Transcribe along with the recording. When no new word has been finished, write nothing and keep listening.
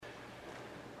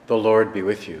The Lord be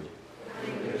with you.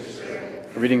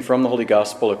 A reading from the Holy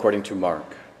Gospel according to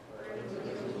Mark.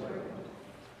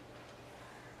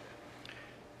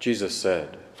 Jesus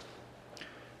said,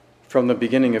 "From the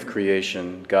beginning of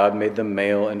creation, God made them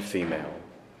male and female.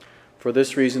 For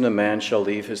this reason, a man shall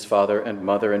leave his father and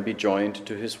mother and be joined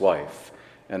to his wife,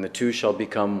 and the two shall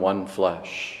become one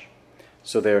flesh.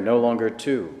 So they are no longer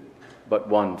two, but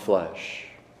one flesh.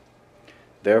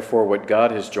 Therefore, what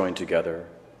God has joined together,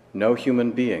 no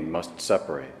human being must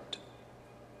separate."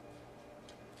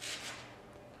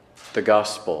 The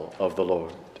Gospel of the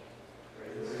Lord.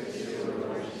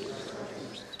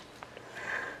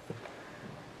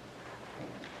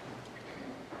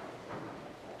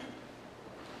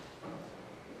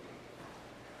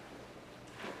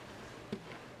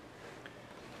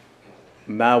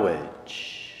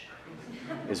 Marriage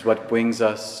is what brings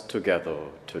us together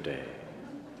today.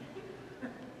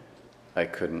 I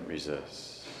couldn't resist.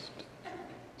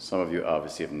 Some of you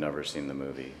obviously have never seen the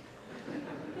movie.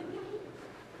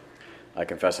 I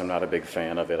confess I'm not a big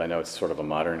fan of it. I know it's sort of a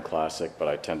modern classic, but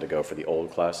I tend to go for the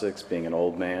old classics, being an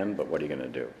old man, but what are you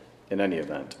going to do? In any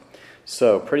event.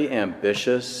 So, pretty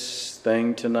ambitious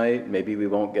thing tonight. Maybe we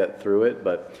won't get through it,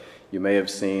 but you may have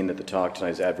seen that the talk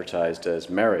tonight is advertised as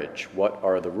marriage. What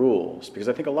are the rules? Because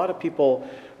I think a lot of people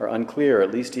are unclear,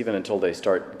 at least even until they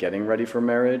start getting ready for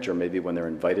marriage, or maybe when they're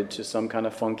invited to some kind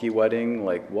of funky wedding.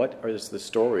 Like, what is the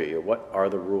story? Or what are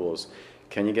the rules?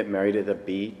 Can you get married at the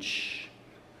beach?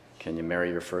 Can you marry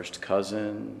your first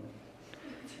cousin?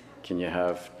 Can you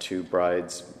have two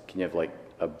brides? Can you have like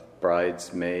a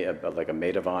bridesmaid, like a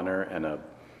maid of honor and a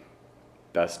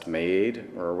best maid,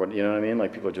 or what, you know what I mean?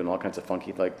 Like, people are doing all kinds of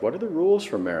funky, like, what are the rules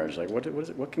for marriage? Like,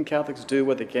 what can Catholics do,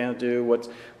 what they can't do,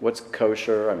 what's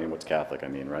kosher? I mean, what's Catholic, I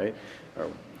mean, right? Or,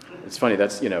 it's funny,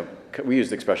 that's, we use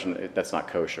the expression, that's not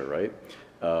kosher, right?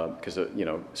 Because,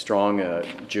 strong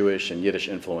Jewish and Yiddish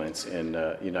influence in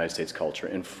United States culture.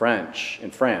 In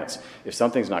France, if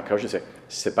something's not kosher, say,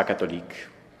 c'est pas catholique.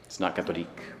 It's not catholique.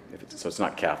 So it's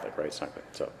not Catholic, right? It's not,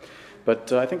 so.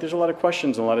 But I think there's a lot of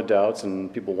questions and a lot of doubts,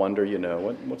 and people wonder,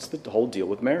 what's the whole deal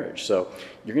with marriage? So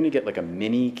you're going to get like a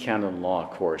mini canon law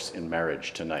course in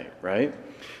marriage tonight, right?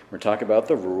 We're talking about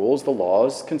the rules, the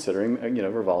laws, considering,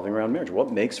 revolving around marriage.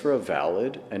 What makes for a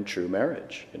valid and true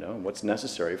marriage? What's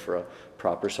necessary for a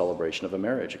proper celebration of a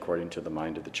marriage according to the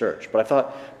mind of the church? But I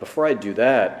thought before I do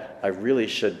that, I really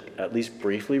should at least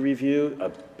briefly review a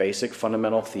basic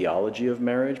fundamental theology of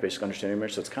marriage, basic understanding of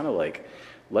marriage. So it's kind of like,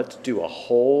 let's do a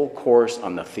whole course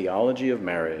on the theology of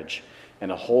marriage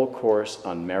and a whole course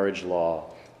on marriage law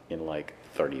in like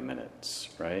 30 minutes,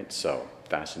 right? So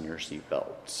fasten your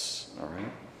seatbelts, all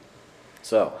right?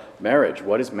 So marriage,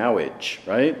 what is marriage,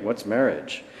 right? What's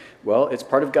marriage? Well, it's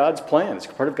part of God's plan. It's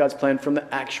part of God's plan from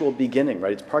the actual beginning,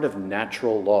 right? It's part of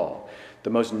natural law.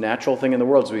 The most natural thing in the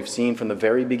world, as we've seen from the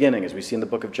very beginning, as we see in the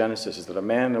book of Genesis, is that a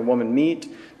man and a woman meet,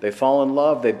 they fall in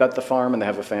love, they bet the farm, and they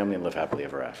have a family and live happily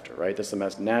ever after, right? That's the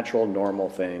most natural, normal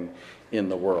thing in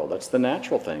the world. That's the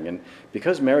natural thing. And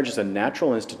because marriage is a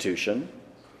natural institution,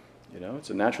 it's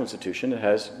a natural institution, it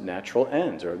has natural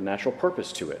ends or natural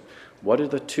purpose to it. What are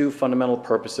the two fundamental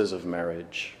purposes of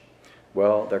marriage?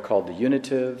 Well, they're called the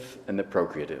unitive and the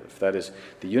procreative. That is,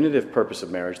 the unitive purpose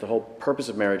of marriage, the whole purpose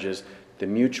of marriage is the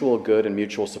mutual good and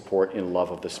mutual support in love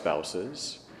of the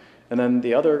spouses. And then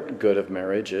the other good of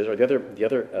marriage is, or the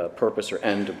other purpose or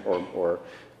end or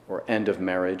end of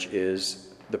marriage is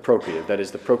the procreative. That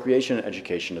is the procreation and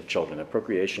education of children, the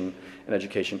procreation and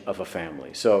education of a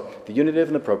family. So the unitive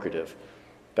and the procreative,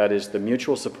 that is the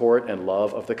mutual support and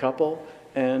love of the couple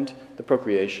and the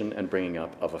procreation and bringing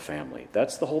up of a family.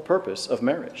 That's the whole purpose of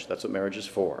marriage. That's what marriage is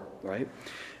for, right?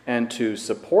 And to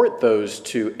support those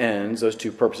two ends, those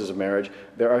two purposes of marriage,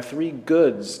 there are three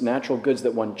goods, natural goods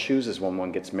that one chooses when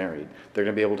one gets married. They're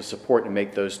going to be able to support and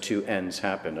make those two ends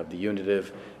happen, of the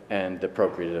unitive and the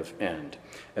procreative end.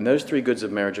 And those three goods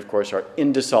of marriage, of course, are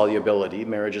indissolubility.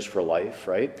 Marriage is for life,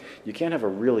 right? You can't have a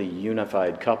really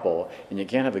unified couple, and you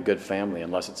can't have a good family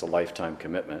unless it's a lifetime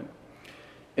commitment.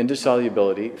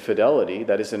 Indissolubility, fidelity,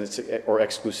 that is, or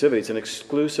exclusivity. It's an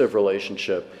exclusive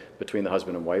relationship between the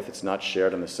husband and wife. It's not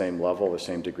shared on the same level, the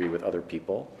same degree with other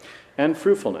people. And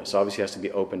fruitfulness, obviously, has to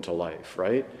be open to life,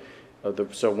 right?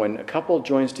 So when a couple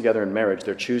joins together in marriage,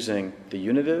 they're choosing the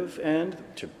unitive end,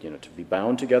 to be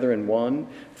bound together in one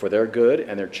for their good,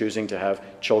 and they're choosing to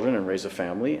have children and raise a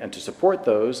family. And to support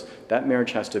those, that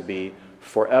marriage has to be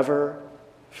forever,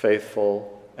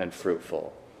 faithful, and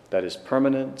fruitful. That is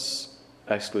permanence,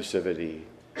 exclusivity,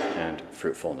 and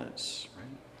fruitfulness.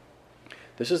 Right?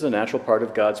 This is the natural part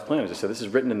of God's plan. As I said, this is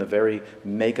written in the very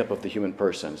makeup of the human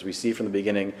person. As we see from the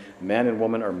beginning, man and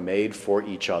woman are made for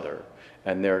each other.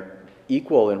 And they're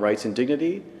equal in rights and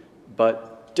dignity,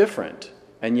 but different.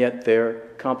 And yet they're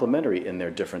complementary in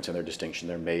their difference and their distinction.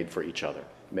 They're made for each other,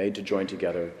 made to join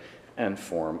together and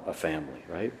form a family,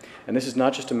 right? And this is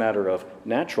not just a matter of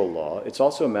natural law, it's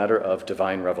also a matter of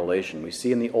divine revelation. We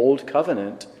see in the Old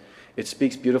Covenant, it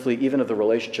speaks beautifully even of the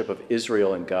relationship of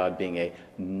Israel and God being a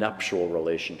nuptial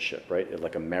relationship, right?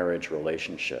 Like a marriage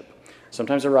relationship.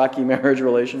 Sometimes a rocky marriage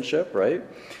relationship, right?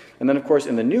 And then, of course,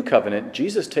 in the New Covenant,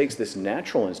 Jesus takes this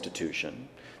natural institution,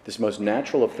 this most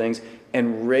natural of things,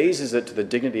 and raises it to the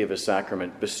dignity of a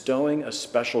sacrament, bestowing a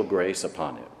special grace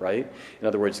upon it, right? In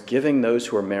other words, giving those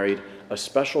who are married a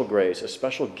special grace, a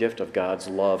special gift of God's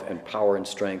love and power and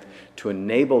strength to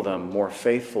enable them more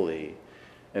faithfully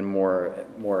and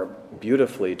more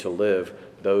beautifully to live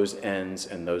those ends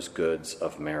and those goods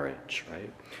of marriage, right?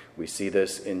 We see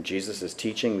this in Jesus'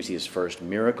 teaching. We see his first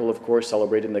miracle, of course,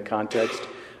 celebrated in the context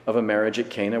of a marriage at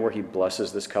Cana, where he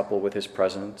blesses this couple with his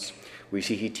presence. We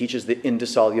see he teaches the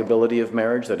indissolubility of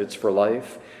marriage, that it's for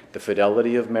life, the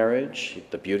fidelity of marriage,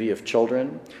 the beauty of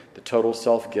children, the total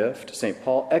self-gift. St.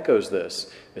 Paul echoes this,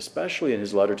 especially in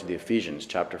his letter to the Ephesians,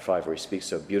 chapter 5, where he speaks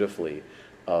so beautifully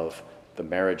of the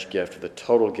marriage gift, the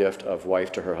total gift of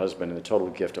wife to her husband, and the total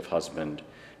gift of husband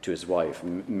to his wife,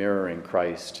 mirroring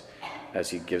Christ as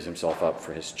he gives himself up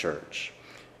for his church.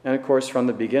 And of course, from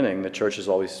the beginning, the church has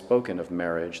always spoken of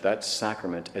marriage, that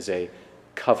sacrament, as a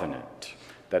covenant,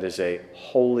 that is a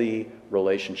holy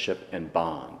relationship and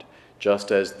bond.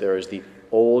 Just as there is the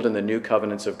old and the new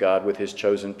covenants of God with his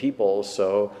chosen people,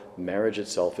 so marriage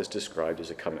itself is described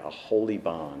as a covenant, a holy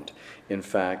bond. In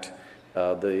fact,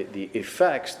 the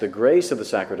effects, the grace of the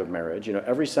sacrament of marriage,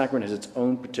 every sacrament has its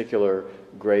own particular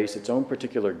grace, its own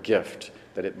particular gift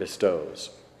that it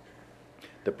bestows.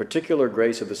 The particular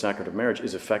grace of the sacrament of marriage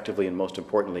is effectively and most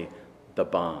importantly the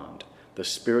bond, the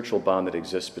spiritual bond that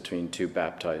exists between two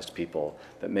baptized people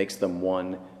that makes them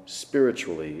one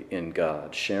spiritually in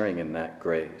God, sharing in that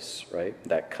grace, right?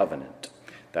 That covenant,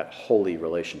 that holy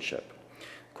relationship.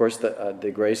 Of course,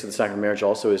 the grace of the sacrament of marriage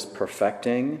also is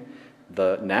perfecting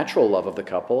the natural love of the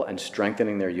couple and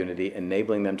strengthening their unity,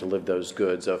 enabling them to live those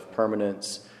goods of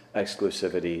permanence,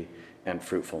 exclusivity, and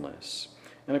fruitfulness.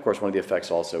 And of course, one of the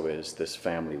effects also is this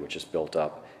family which is built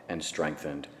up and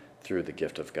strengthened through the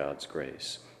gift of God's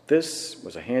grace. This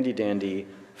was a handy-dandy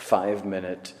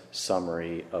 5-minute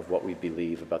summary of what we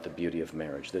believe about the beauty of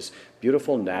marriage. This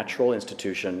beautiful natural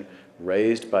institution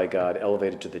raised by God,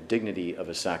 elevated to the dignity of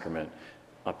a sacrament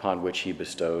upon which he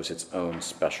bestows its own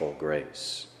special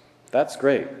grace. That's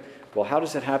great. Well, how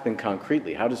does it happen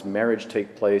concretely? How does marriage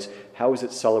take place? How is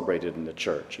it celebrated in the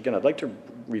church? Again, I'd like to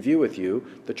review with you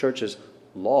the church's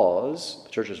laws, the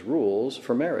church's rules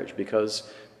for marriage, because,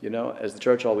 as the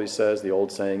church always says, the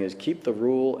old saying is, keep the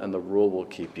rule and the rule will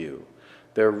keep you.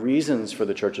 There are reasons for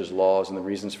the church's laws and the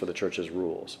reasons for the church's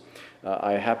rules.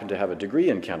 I happen to have a degree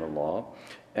in canon law,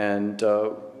 and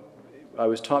I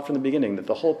was taught from the beginning that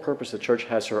the whole purpose the church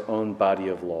has her own body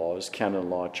of laws, canon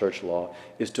law, church law,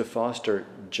 is to foster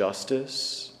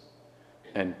justice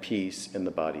and peace in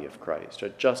the body of Christ,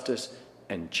 right? Justice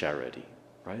and charity,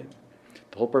 right?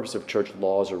 The whole purpose of church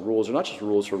laws or rules are not just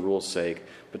rules for rules' sake,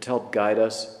 but to help guide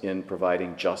us in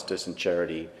providing justice and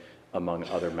charity among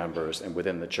other members and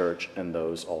within the church, and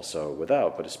those also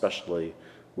without, but especially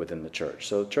within the church.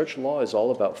 So church law is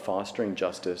all about fostering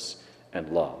justice and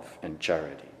love and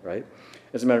charity, right?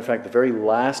 As a matter of fact, the very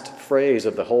last phrase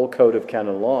of the whole code of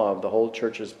canon law, of the whole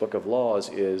church's book of laws,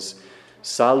 is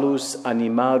salus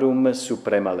animarum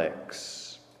suprema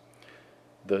lex.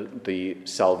 The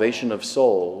salvation of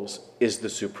souls is the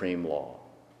supreme law.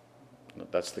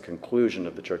 That's the conclusion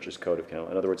of the church's code of canon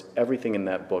law. In other words, everything in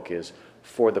that book is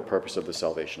for the purpose of the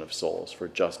salvation of souls, for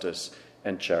justice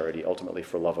and charity, ultimately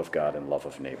for love of God and love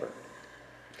of neighbor.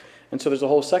 And so there's a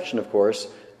whole section, of course,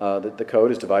 that the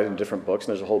code is divided into different books,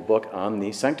 and there's a whole book on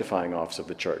the sanctifying office of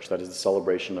the church. That is the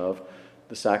celebration of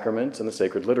the sacraments and the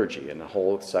sacred liturgy, and a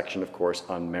whole section, of course,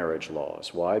 on marriage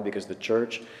laws. Why? Because the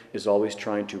church is always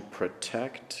trying to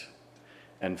protect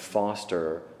and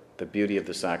foster the beauty of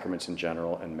the sacraments in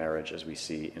general and marriage as we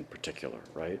see in particular,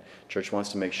 right? Church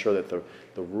wants to make sure that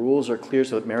the rules are clear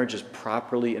so that marriage is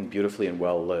properly and beautifully and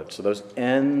well lived. So those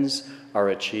ends are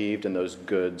achieved and those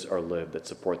goods are lived that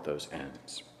support those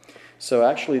ends. So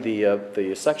actually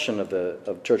the section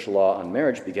of church law on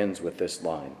marriage begins with this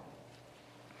line,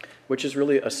 which is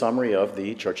really a summary of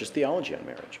the church's theology on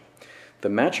marriage. The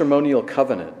matrimonial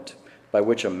covenant by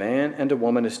which a man and a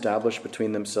woman establish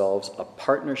between themselves a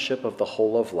partnership of the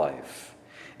whole of life,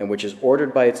 and which is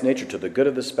ordered by its nature to the good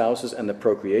of the spouses and the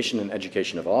procreation and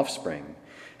education of offspring,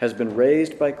 has been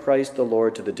raised by Christ the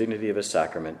Lord to the dignity of a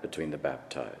sacrament between the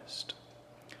baptized.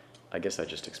 I guess I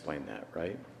just explained that,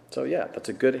 right? So yeah, that's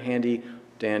a good, handy,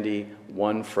 dandy,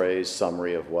 one-phrase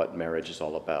summary of what marriage is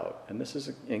all about. And this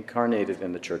is incarnated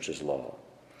in the Church's law.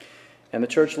 And the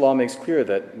Church law makes clear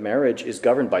that marriage is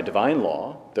governed by divine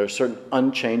law. There are certain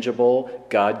unchangeable,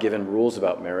 God-given rules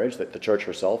about marriage that the Church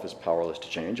herself is powerless to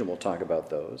change, and we'll talk about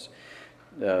those.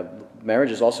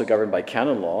 Marriage is also governed by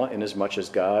canon law, inasmuch as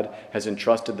God has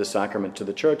entrusted the sacrament to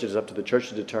the Church. It is up to the Church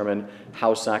to determine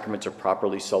how sacraments are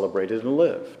properly celebrated and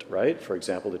lived, right? For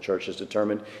example, the Church has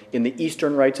determined in the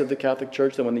Eastern rites of the Catholic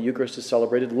Church that when the Eucharist is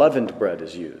celebrated, leavened bread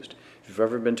is used. If you've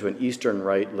ever been to an Eastern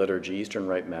Rite liturgy, Eastern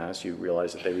Rite Mass, you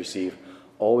realize that they receive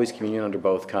always communion under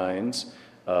both kinds,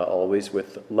 always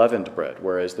with leavened bread,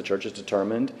 whereas the Church has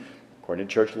determined, according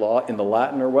to Church law, in the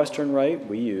Latin or Western Rite,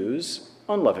 we use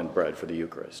unleavened bread for the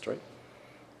Eucharist, right?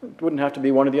 It wouldn't have to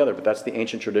be one or the other, but that's the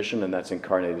ancient tradition, and that's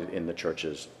incarnated in the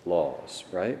Church's laws,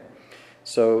 right?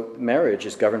 So marriage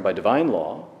is governed by divine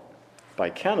law,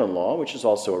 by canon law, which is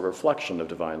also a reflection of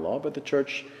divine law, but the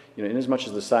Church, inasmuch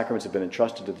as the sacraments have been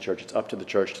entrusted to the Church, it's up to the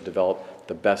Church to develop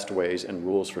the best ways and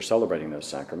rules for celebrating those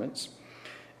sacraments.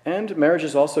 And marriage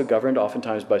is also governed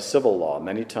oftentimes by civil law.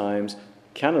 Many times,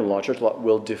 canon law, Church law,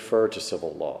 will defer to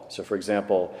civil law. So, for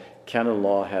example, canon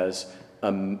law has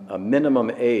a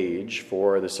minimum age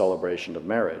for the celebration of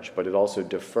marriage, but it also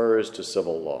defers to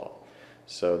civil law.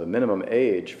 So the minimum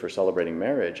age for celebrating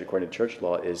marriage, according to Church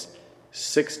law, is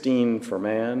 16 for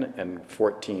man and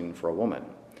 14 for a woman.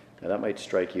 Now that might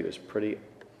strike you as pretty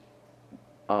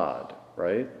odd,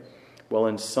 right? Well,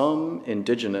 in some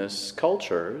indigenous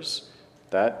cultures,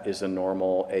 that is a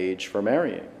normal age for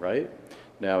marrying, right?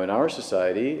 Now in our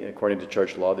society, according to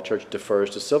Church law, the Church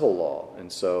defers to civil law,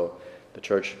 and so the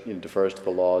Church defers to the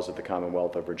laws of the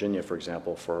Commonwealth of Virginia, for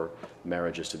example, for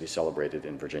marriages to be celebrated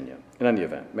in Virginia. In any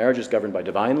event, marriage is governed by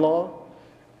divine law,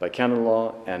 by canon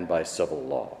law, and by civil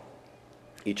law,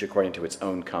 each according to its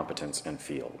own competence and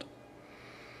field.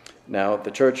 Now,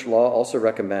 the Church law also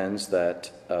recommends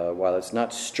that while it's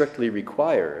not strictly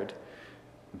required,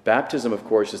 baptism, of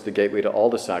course, is the gateway to all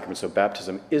the sacraments, so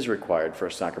baptism is required for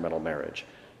a sacramental marriage.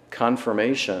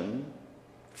 Confirmation,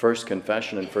 First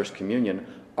Confession, and First Communion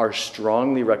are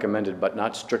strongly recommended but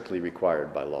not strictly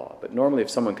required by law. But normally if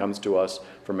someone comes to us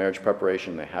for marriage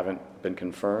preparation and they haven't been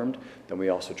confirmed, then we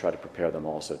also try to prepare them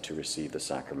also to receive the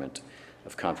sacrament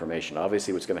of confirmation.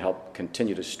 Obviously what's going to help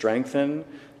continue to strengthen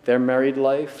their married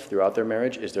life throughout their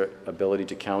marriage is their ability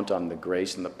to count on the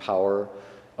grace and the power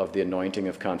of the anointing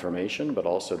of confirmation, but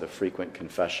also the frequent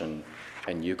confession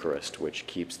and Eucharist, which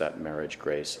keeps that marriage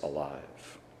grace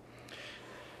alive.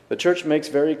 The Church makes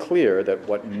very clear that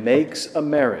what makes a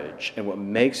marriage and what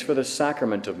makes for the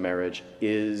sacrament of marriage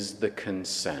is the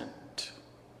consent.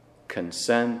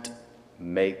 Consent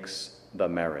makes the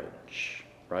marriage,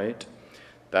 right?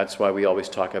 That's why we always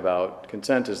talk about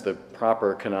consent as the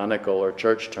proper canonical or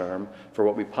church term for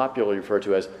what we popularly refer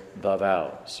to as the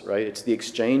vows, right? It's the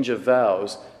exchange of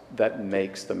vows that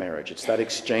makes the marriage. It's that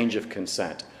exchange of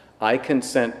consent. I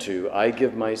consent to, I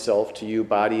give myself to you,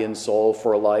 body and soul,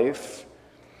 for life.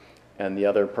 And the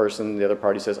other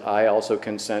party says, I also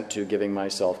consent to giving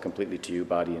myself completely to you,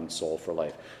 body and soul, for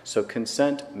life. So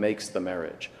consent makes the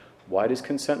marriage. Why does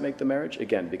consent make the marriage?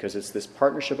 Again, because it's this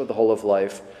partnership of the whole of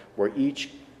life where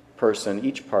each person,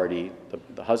 each party,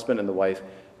 the husband and the wife,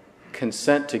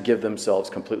 consent to give themselves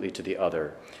completely to the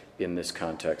other in this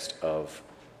context of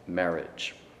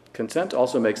marriage. Consent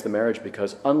also makes the marriage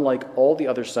because, unlike all the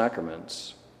other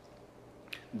sacraments,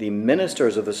 the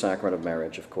ministers of the sacrament of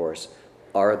marriage, of course,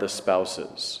 are the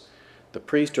spouses. The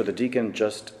priest or the deacon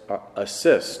just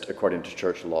assist, according to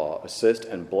Church law, assist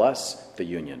and bless the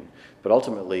union. But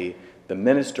ultimately, the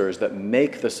ministers that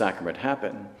make the sacrament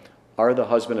happen are the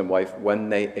husband and wife when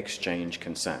they exchange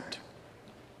consent.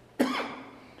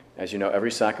 As you know,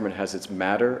 every sacrament has its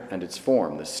matter and its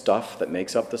form, the stuff that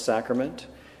makes up the sacrament,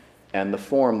 and the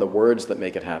form, the words that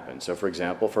make it happen. So, for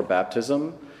example, for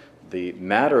baptism, the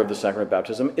matter of the sacrament of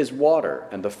baptism is water,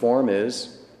 and the form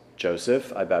is,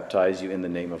 Joseph, I baptize you in the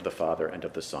name of the Father and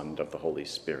of the Son and of the Holy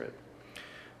Spirit.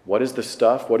 What is the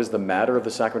stuff? What is the matter of the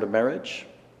sacrament of marriage?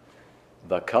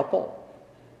 The couple,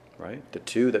 right? The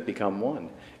two that become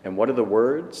one. And what are the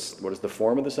words? What is the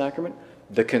form of the sacrament?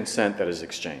 The consent that is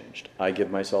exchanged. I give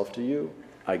myself to you.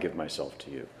 I give myself to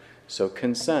you. So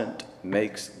consent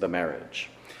makes the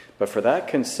marriage. But for that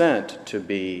consent to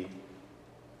be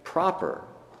proper,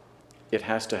 it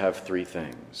has to have three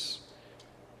things.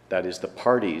 That is, the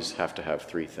parties have to have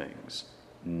three things: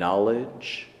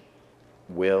 knowledge,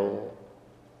 will,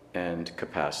 and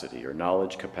capacity, or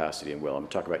knowledge, capacity, and will. I'm going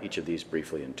to talk about each of these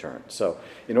briefly in turn. So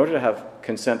in order to have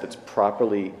consent that's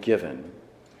properly given,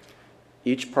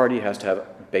 each party has to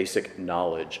have basic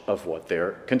knowledge of what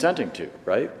they're consenting to,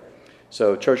 right?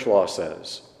 So church law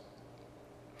says,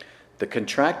 the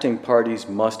contracting parties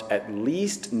must at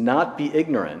least not be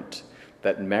ignorant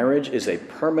that marriage is a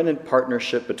permanent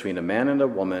partnership between a man and a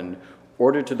woman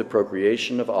ordered to the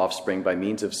procreation of offspring by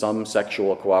means of some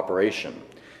sexual cooperation.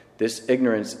 This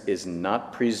ignorance is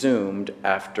not presumed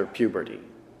after puberty.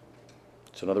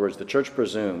 So in other words, the church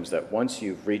presumes that once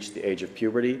you've reached the age of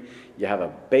puberty, you have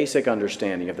a basic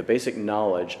understanding, of the basic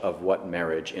knowledge of what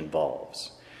marriage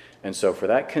involves. And so for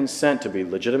that consent to be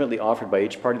legitimately offered by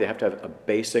each party, they have to have a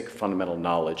basic fundamental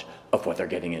knowledge of what they're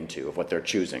getting into, of what they're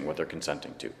choosing, what they're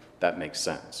consenting to. That makes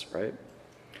sense, right?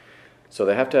 So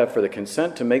they have to have, for the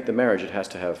consent to make the marriage, it has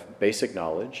to have basic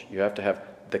knowledge. You have to have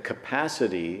the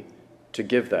capacity to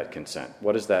give that consent.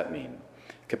 What does that mean?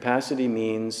 Capacity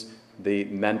means the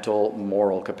mental,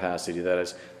 moral capacity, that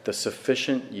is, the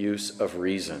sufficient use of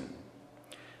reason,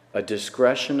 a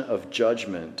discretion of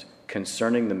judgment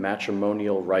concerning the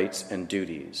matrimonial rights and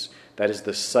duties, that is,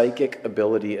 the psychic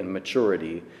ability and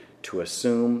maturity to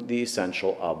assume the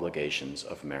essential obligations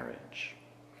of marriage.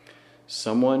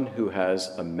 Someone who has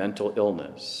a mental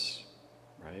illness,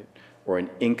 right, or an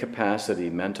incapacity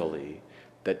mentally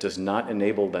that does not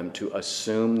enable them to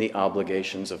assume the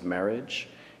obligations of marriage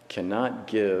cannot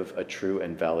give a true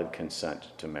and valid consent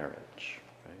to marriage.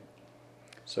 Right?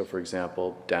 So, for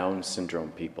example, Down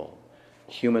syndrome people,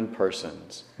 human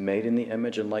persons made in the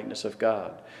image and likeness of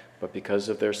God, but because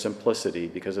of their simplicity,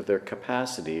 because of their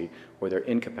capacity or their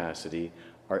incapacity,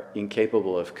 are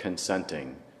incapable of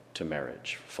consenting to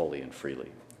marriage fully and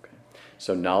freely. Okay?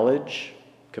 So knowledge,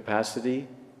 capacity,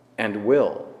 and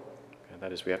will. Okay?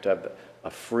 That is, we have to have a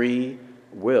free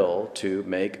will to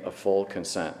make a full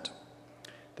consent.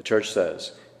 The church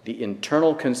says, the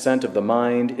internal consent of the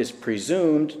mind is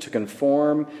presumed to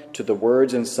conform to the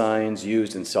words and signs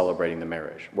used in celebrating the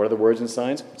marriage. What are the words and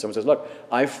signs? Someone says, look,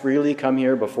 I freely come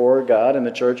here before God and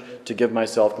the church to give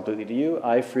myself completely to you.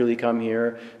 I freely come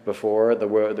here before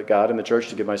the God and the church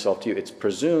to give myself to you. It's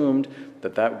presumed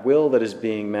that that will that is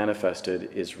being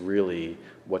manifested is really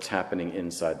what's happening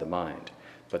inside the mind.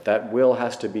 But that will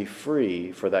has to be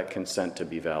free for that consent to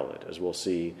be valid. As we'll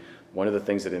see, one of the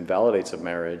things that invalidates a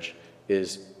marriage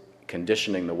is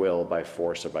conditioning the will by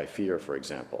force or by fear, for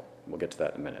example. We'll get to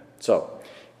that in a minute. So,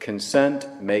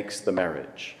 consent makes the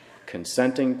marriage.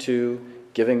 Consenting to,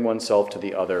 giving oneself to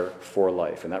the other for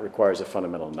life. And that requires a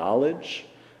fundamental knowledge,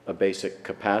 a basic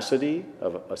capacity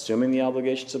of assuming the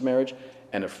obligations of marriage,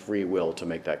 and a free will to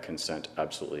make that consent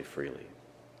absolutely freely.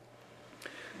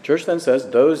 Church then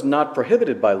says those not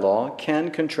prohibited by law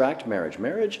can contract marriage.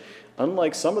 Marriage,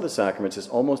 unlike some of the sacraments, there's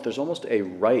almost a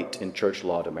right in church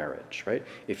law to marriage, right?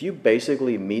 If you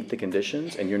basically meet the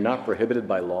conditions and you're not prohibited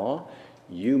by law,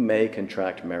 you may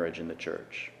contract marriage in the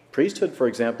church. Priesthood, for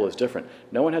example, is different.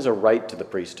 No one has a right to the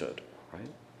priesthood,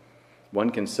 right? One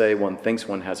can say one thinks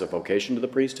one has a vocation to the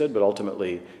priesthood, but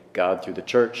ultimately God through the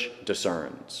church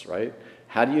discerns, right?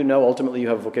 How do you know ultimately you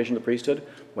have a vocation to the priesthood?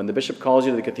 When the bishop calls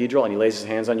you to the cathedral and he lays his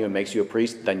hands on you and makes you a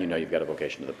priest, then you know you've got a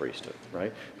vocation to the priesthood,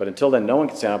 right? But until then, no one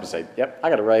can stand up and say, yep, I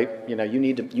got it right. You know, you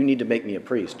need to make me a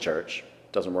priest, church.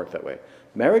 It doesn't work that way.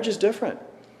 Marriage is different.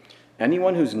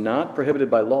 Anyone who's not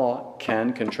prohibited by law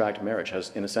can contract marriage,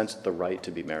 has, in a sense, the right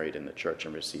to be married in the church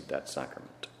and receive that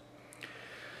sacrament.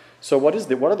 So what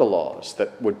are the laws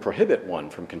that would prohibit one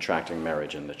from contracting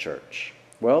marriage in the church?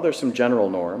 Well, there's some general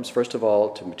norms. First of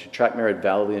all, to contract marriage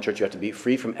validly in the church, you have to be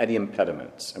free from any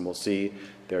impediments. And we'll see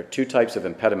there are two types of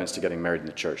impediments to getting married in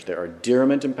the church. There are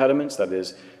diriment impediments, that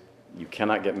is, you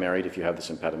cannot get married if you have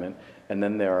this impediment. And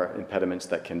then there are impediments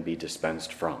that can be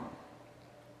dispensed from.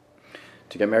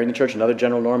 To get married in the church, another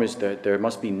general norm is that there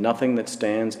must be nothing that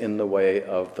stands in the way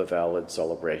of the valid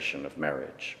celebration of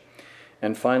marriage.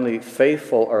 And finally,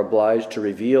 faithful are obliged to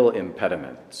reveal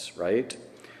impediments, right?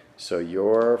 So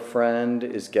your friend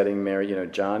is getting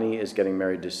married, Johnny is getting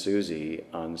married to Susie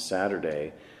on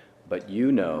Saturday, but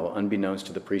you know, unbeknownst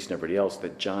to the priest and everybody else,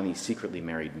 that Johnny secretly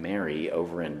married Mary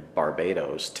over in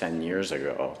Barbados 10 years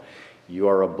ago. You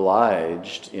are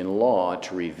obliged in law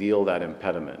to reveal that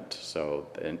impediment so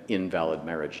an invalid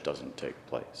marriage doesn't take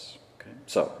place. Okay?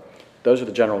 So those are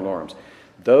the general norms.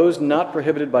 Those not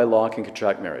prohibited by law can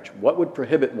contract marriage. What would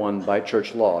prohibit one by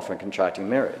church law from contracting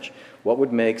marriage? What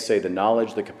would make, say, the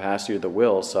knowledge, the capacity, or the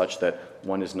will such that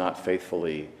one is not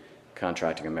faithfully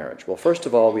contracting a marriage? Well, first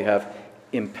of all, we have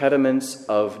impediments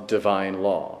of divine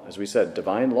law. As we said,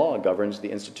 divine law governs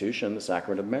the institution, the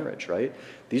sacrament of marriage, right?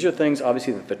 These are things,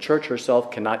 obviously, that the church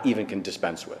herself can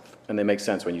dispense with. And they make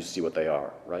sense when you see what they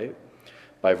are, right?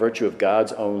 By virtue of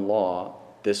God's own law,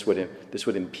 this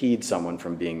would impede someone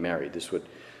from being married.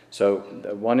 So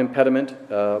one impediment,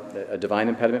 a divine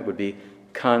impediment, would be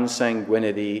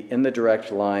consanguinity in the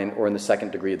direct line or in the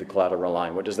second degree of the collateral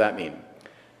line. What does that mean?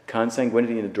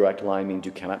 Consanguinity in the direct line means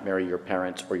you cannot marry your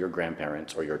parents or your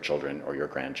grandparents or your children or your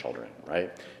grandchildren,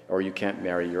 right? Or you can't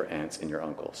marry your aunts and your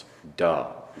uncles. Duh,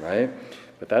 right?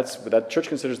 But that church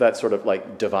considers that sort of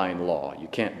like divine law. You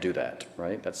can't do that,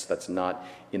 right? That's not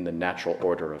in the natural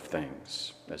order of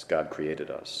things as God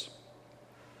created us.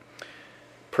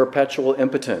 Perpetual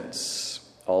impotence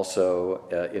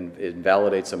also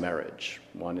invalidates a marriage.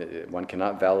 One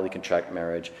cannot validly contract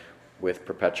marriage with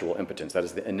perpetual impotence. That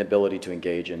is the inability to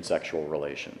engage in sexual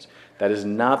relations. That is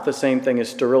not the same thing as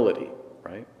sterility,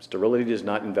 right? Sterility does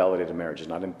not invalidate a marriage, is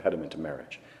not an impediment to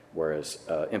marriage, whereas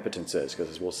impotence is, because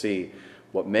as we'll see,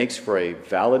 what makes for a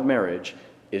valid marriage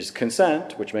is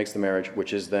consent, which makes the marriage,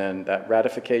 which is then that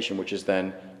ratification, which is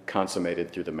then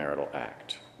consummated through the marital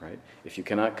act, right? If you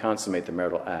cannot consummate the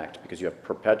marital act because you have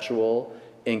perpetual,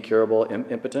 incurable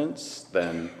impotence,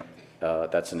 then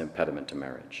that's an impediment to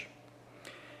marriage.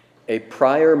 A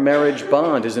prior marriage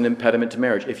bond is an impediment to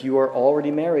marriage. If you are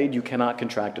already married, you cannot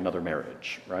contract another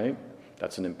marriage, right?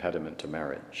 That's an impediment to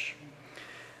marriage.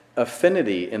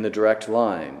 Affinity in the direct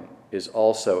line is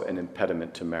also an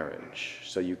impediment to marriage.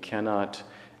 So you cannot,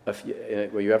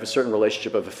 you have a certain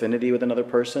relationship of affinity with another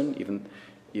person,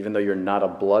 even though you're not a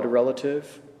blood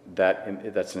relative,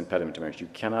 that's an impediment to marriage. You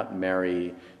cannot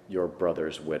marry your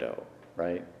brother's widow,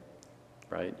 right?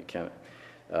 Right? You can't.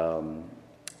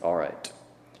 All right.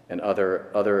 And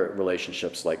other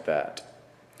relationships like that.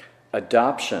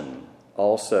 Adoption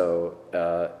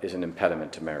also is an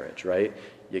impediment to marriage, right?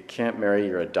 You can't marry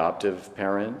your adoptive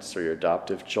parents or your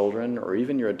adoptive children or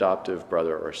even your adoptive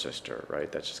brother or sister, right?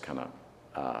 That's just kind of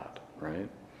odd, right?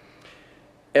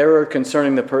 Error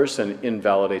concerning the person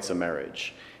invalidates a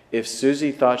marriage. If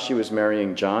Susie thought she was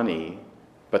marrying Johnny,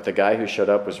 but the guy who showed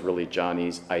up was really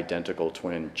Johnny's identical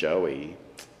twin, Joey,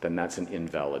 then that's an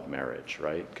invalid marriage,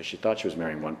 right? Because she thought she was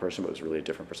marrying one person, but it was really a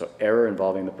different person. So error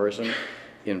involving the person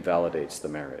invalidates the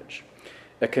marriage.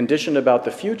 A condition about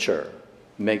the future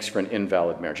makes for an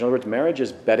invalid marriage. In other words, marriage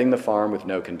is betting the farm with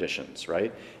no conditions,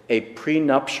 right? A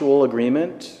prenuptial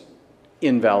agreement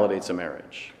invalidates a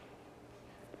marriage.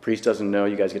 The priest doesn't know.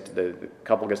 You guys the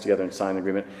couple gets together and sign an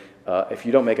agreement. If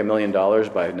you don't make $1 million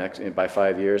by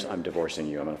 5 years, I'm divorcing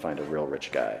you. I'm going to find a real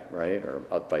rich guy, right? Or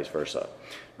vice versa,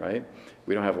 right?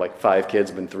 We don't have like 5 kids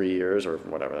in 3 years or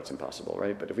whatever. That's impossible,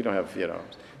 right? But if we don't have,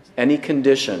 any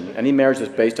condition, any marriage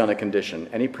that's based on a condition,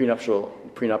 any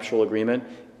prenuptial agreement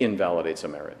invalidates a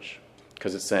marriage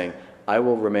because it's saying, I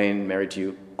will remain married to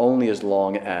you only as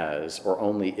long as or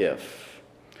only if.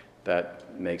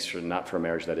 That makes for not for a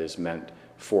marriage that is meant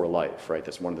for life, right?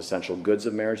 That's one of the essential goods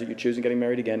of marriage that you choose in getting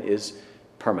married again is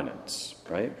permanence,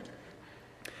 right?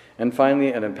 And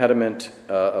finally, an impediment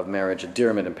of marriage, a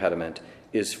diriment impediment,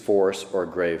 is force or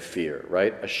grave fear,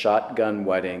 right? A shotgun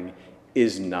wedding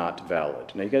is not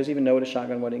valid. Now, you guys even know what a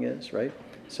shotgun wedding is, right?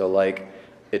 So,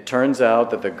 it turns out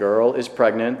that the girl is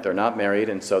pregnant, they're not married,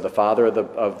 and so the father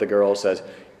of the girl says,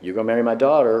 you go marry my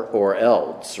daughter or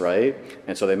else, right?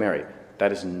 And so they marry.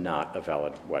 That is not a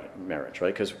valid marriage,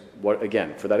 right? Because,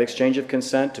 again, for that exchange of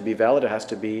consent to be valid,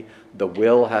 the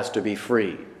will has to be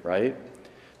free, right?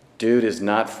 Dude is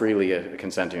not freely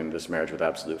consenting to this marriage with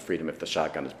absolute freedom if the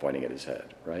shotgun is pointing at his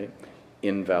head, right?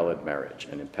 Invalid marriage,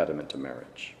 an impediment to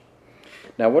marriage.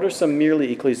 Now, what are some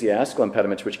merely ecclesiastical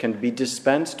impediments which can be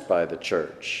dispensed by the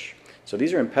church? So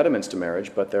these are impediments to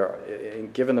marriage, but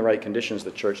given the right conditions,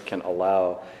 the church can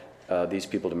allow these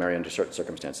people to marry under certain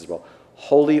circumstances. Well,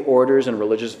 holy orders and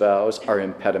religious vows are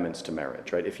impediments to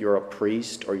marriage, right? If you're a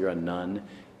priest or you're a nun,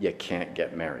 you can't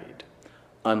get married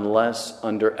unless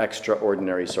under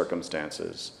extraordinary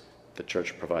circumstances the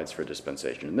church provides for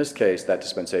dispensation. In this case, that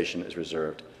dispensation is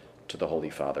reserved to the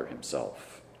Holy Father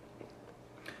himself.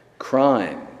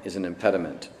 Crime is an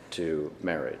impediment to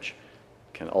marriage.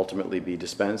 Can ultimately be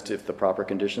dispensed if the proper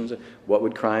conditions. What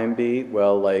would crime be?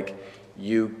 Well,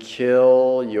 you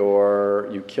kill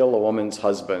a woman's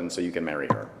husband so you can marry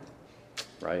her,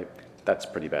 right? That's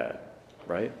pretty bad,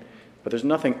 right? But there's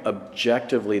nothing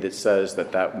objectively that says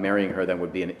that marrying her then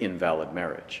would be an invalid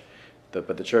marriage.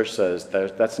 But the church says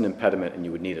that's an impediment, and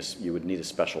you would need a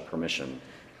special permission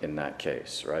in that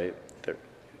case, right?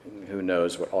 Who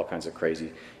knows what all kinds of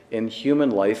crazy. In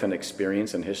human life and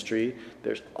experience and history,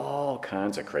 there's all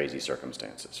kinds of crazy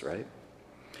circumstances, right?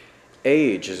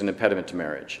 Age is an impediment to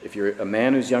marriage. If you're a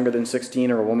man who's younger than 16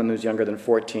 or a woman who's younger than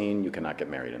 14, you cannot get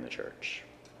married in the church,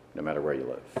 no matter where you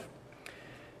live.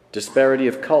 Disparity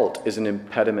of cult is an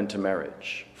impediment to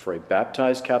marriage. For a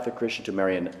baptized Catholic Christian to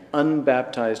marry an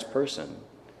unbaptized person,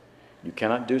 you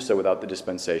cannot do so without the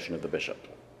dispensation of the bishop.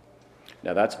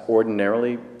 Now that's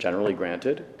ordinarily, generally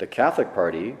granted. The Catholic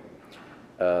party,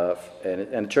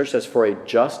 and the church says for a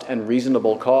just and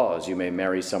reasonable cause, you may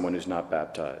marry someone who's not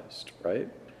baptized, right?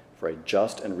 For a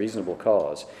just and reasonable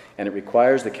cause. And it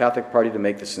requires the Catholic party to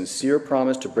make the sincere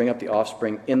promise to bring up the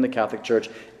offspring in the Catholic Church,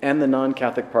 and the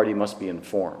non-Catholic party must be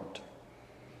informed.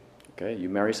 Okay, you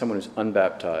marry someone who's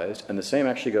unbaptized, and the same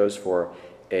actually goes for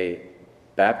a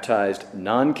baptized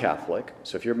non-Catholic.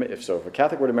 So if a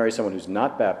Catholic were to marry someone who's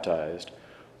not baptized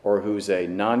or who's a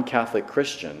non-Catholic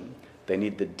Christian, they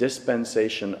need the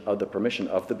dispensation of the permission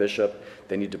of the bishop.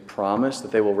 They need to promise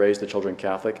that they will raise the children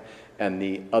Catholic, and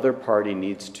the other party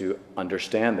needs to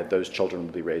understand that those children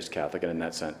will be raised Catholic, and in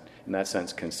that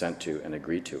sense, consent to and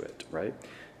agree to it, right?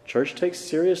 Church takes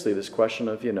seriously this question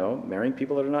of, marrying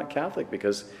people that are not Catholic,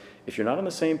 because if you're not on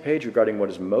the same page regarding what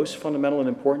is most fundamental and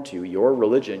important to you, your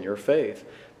religion, your faith,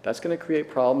 that's going to create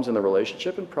problems in the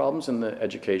relationship and problems in the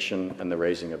education and the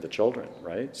raising of the children,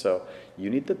 right? So you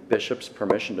need the bishop's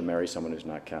permission to marry someone who's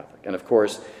not Catholic. And of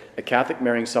course, a Catholic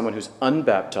marrying someone who's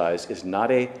unbaptized is not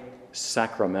a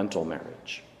sacramental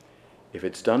marriage. If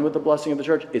it's done with the blessing of the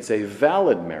church, it's a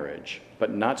valid marriage, but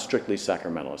not strictly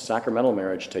sacramental. A sacramental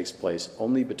marriage takes place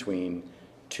only between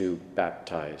two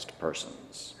baptized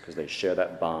persons, because they share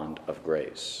that bond of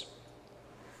grace.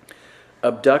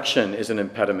 Abduction is an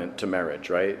impediment to marriage,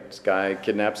 right? This guy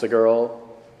kidnaps a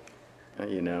girl,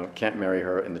 can't marry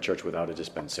her in the church without a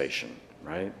dispensation,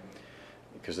 right?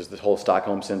 Because there's this whole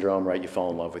Stockholm syndrome, right? You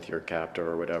fall in love with your captor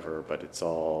or whatever, but it's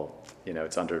all,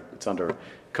 it's under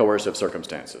coercive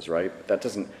circumstances, right? That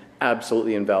doesn't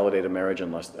absolutely invalidate a marriage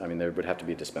there would have to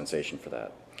be a dispensation for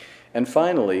that. And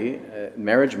finally,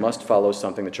 marriage must follow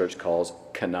something the church calls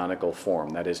canonical form.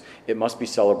 That is, it must be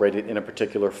celebrated in a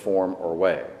particular form or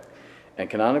way. And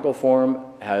canonical form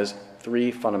has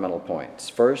three fundamental points.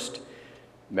 First,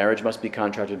 marriage must be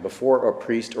contracted before a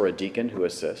priest or a deacon who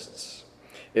assists.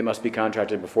 It must be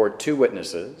contracted before two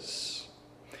witnesses.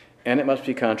 And it must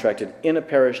be contracted in a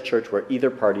parish church where either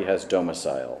party has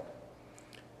domicile,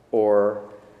 or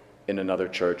in another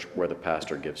church where the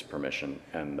pastor gives permission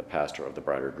and the pastor of the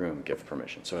bride or groom give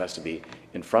permission. So it has to be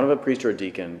in front of a priest or a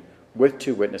deacon with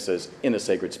two witnesses in a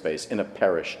sacred space in a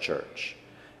parish church.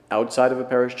 Outside of a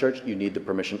parish church, you need the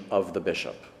permission of the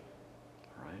bishop,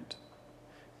 right?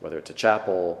 Whether it's a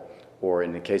chapel, or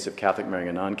in the case of Catholic marrying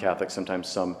a non-Catholic, sometimes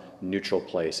some neutral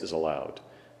place is allowed.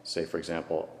 Say, for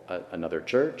example, another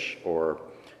church, or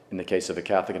in the case of a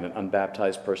Catholic and an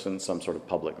unbaptized person, some sort of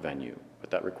public venue. But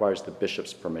that requires the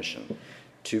bishop's permission.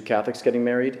 Two Catholics getting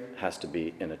married has to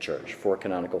be in a church for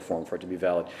canonical form, for it to be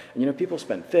valid. And people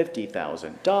spend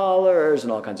 $50,000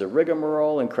 and all kinds of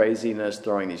rigmarole and craziness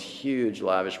throwing these huge,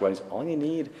 lavish weddings. All you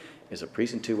need is a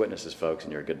priest and two witnesses, folks,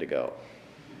 and you're good to go.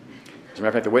 As a matter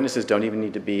of fact, the witnesses don't even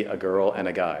need to be a girl and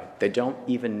a guy. They don't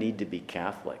even need to be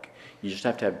Catholic. You just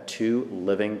have to have two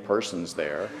living persons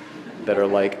there that are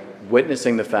like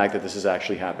witnessing the fact that this is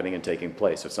actually happening and taking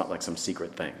place. So it's not like some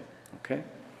secret thing, okay?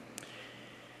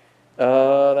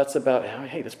 That's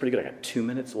pretty good. I got 2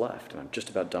 minutes left, and I'm just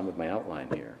about done with my outline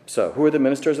here. So who are the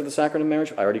ministers of the sacrament of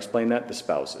marriage? I already explained that. The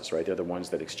spouses, right? They're the ones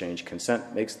that exchange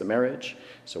consent makes the marriage.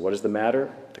 So what is the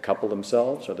matter? The couple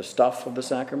themselves are the stuff of the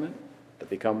sacrament that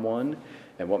become one.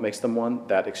 And what makes them one?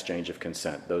 That exchange of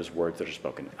consent, those words that are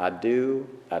spoken. I do,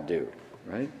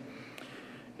 right?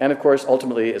 And of course,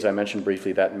 ultimately, as I mentioned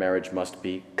briefly, that marriage must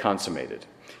be consummated.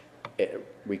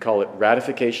 We call it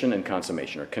ratification and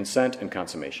consummation, or consent and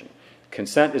consummation.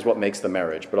 Consent is what makes the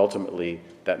marriage, but ultimately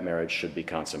that marriage should be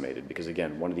consummated because,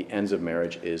 again, one of the ends of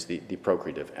marriage is the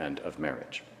procreative end of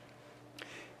marriage.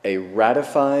 A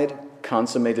ratified,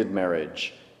 consummated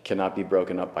marriage cannot be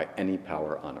broken up by any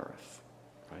power on earth,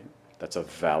 right? That's a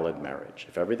valid marriage.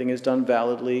 If everything is done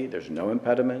validly, there's no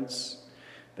impediments,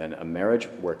 then a marriage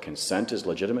where consent is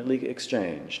legitimately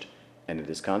exchanged and it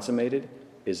is consummated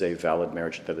is a valid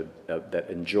marriage that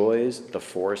enjoys the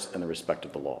force and the respect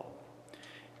of the law.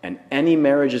 And any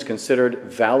marriage is considered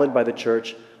valid by the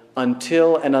church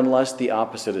until and unless the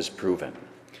opposite is proven.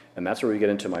 And that's where we get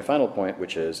into my final point,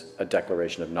 which is a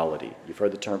declaration of nullity. You've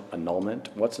heard the term annulment.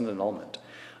 What's an annulment?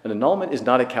 An annulment is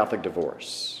not a Catholic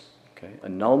divorce. Okay?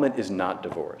 Annulment is not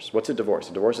divorce. What's a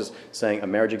divorce? A divorce is saying a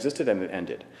marriage existed and it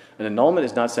ended. An annulment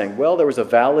is not saying, well, there was a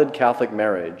valid Catholic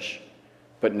marriage,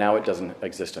 but now it doesn't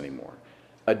exist anymore.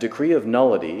 A decree of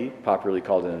nullity, popularly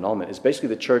called an annulment, is basically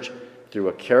the church through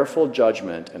a careful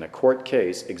judgment in a court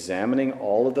case, examining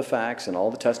all of the facts and all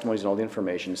the testimonies and all the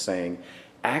information, saying,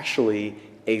 actually,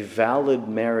 a valid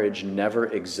marriage never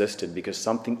existed because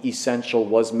something essential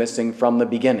was missing from the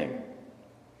beginning.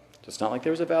 So it's not like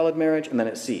there was a valid marriage and then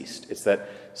it ceased. It's that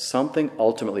something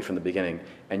ultimately from the beginning,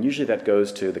 and usually that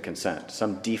goes to the consent,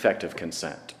 some defect of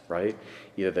consent, right?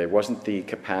 Either there wasn't the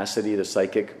capacity, the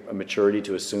psychic maturity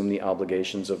to assume the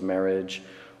obligations of marriage,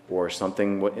 or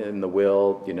something in the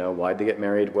will, why'd they get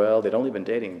married? Well, they'd only been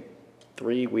dating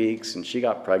 3 weeks and she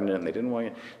got pregnant and they didn't want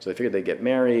it. So they figured they'd get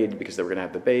married because they were going to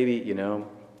have the baby,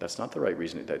 That's not the right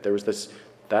reason. There was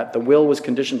that the will was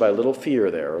conditioned by a little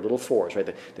fear there, or a little force,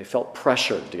 right? They felt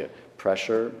pressured to get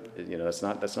pressure. That's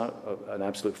not an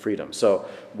absolute freedom. So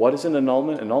what is an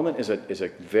annulment? Annulment is a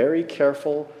very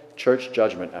careful church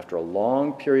judgment after a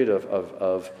long period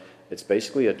of it's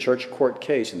basically a church court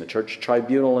case in the church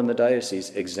tribunal in the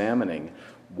diocese examining,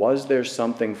 was there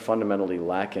something fundamentally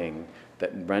lacking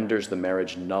that renders the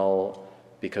marriage null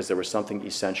because there was something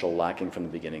essential lacking from the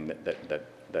beginning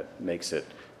that makes it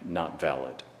not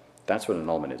valid. That's what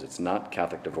annulment is. It's not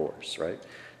Catholic divorce, right?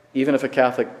 Even if a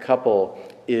Catholic couple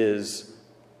is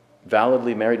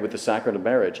validly married with the sacrament of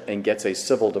marriage and gets a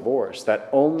civil divorce, that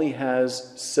only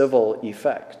has civil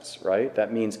effects, right?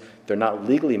 That means they're not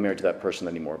legally married to that person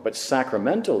anymore. But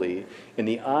sacramentally, in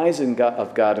the eyes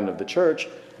of God and of the church,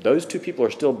 those two people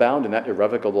are still bound in that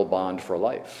irrevocable bond for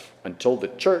life until the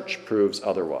church proves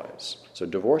otherwise. So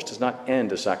divorce does not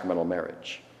end a sacramental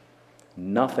marriage.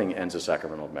 Nothing ends a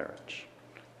sacramental marriage.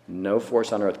 No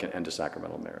force on earth can end a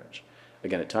sacramental marriage.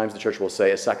 Again, at times the church will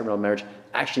say a sacramental marriage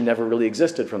actually never really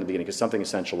existed from the beginning because something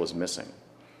essential was missing.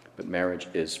 But marriage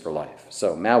is for life.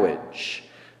 So, marriage.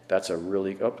 That's I'm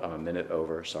a minute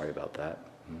over. Sorry about that.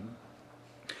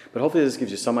 But hopefully this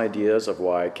gives you some ideas of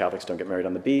why Catholics don't get married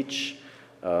on the beach,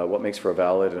 what makes for a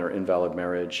valid or invalid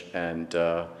marriage, and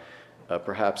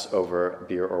perhaps over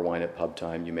beer or wine at pub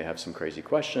time, you may have some crazy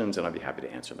questions, and I'd be happy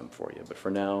to answer them for you. But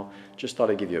for now, just thought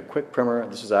I'd give you a quick primer.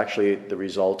 This is actually the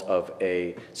result of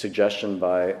a suggestion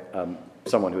by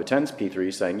someone who attends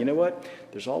P3 saying, you know what,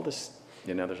 there's all these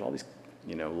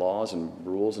laws and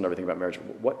rules and everything about marriage.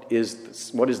 What is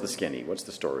this? What is the skinny? What's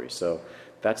the story? So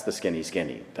that's the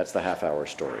skinny. That's the half-hour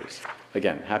stories.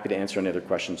 Again, happy to answer any other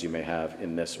questions you may have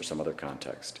in this or some other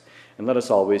context. And let us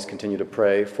always continue to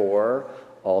pray for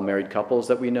all married couples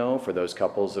that we know, for those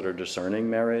couples that are discerning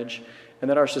marriage, and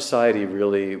that our society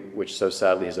really, which so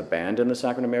sadly has abandoned the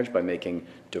sacrament of marriage by making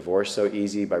divorce so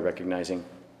easy, by recognizing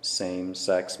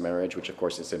same-sex marriage, which of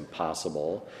course is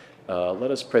impossible.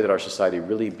 Let us pray that our society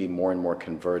really be more and more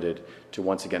converted to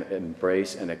once again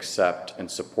embrace and accept and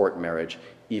support marriage,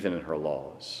 even in her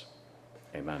laws.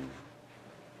 Amen.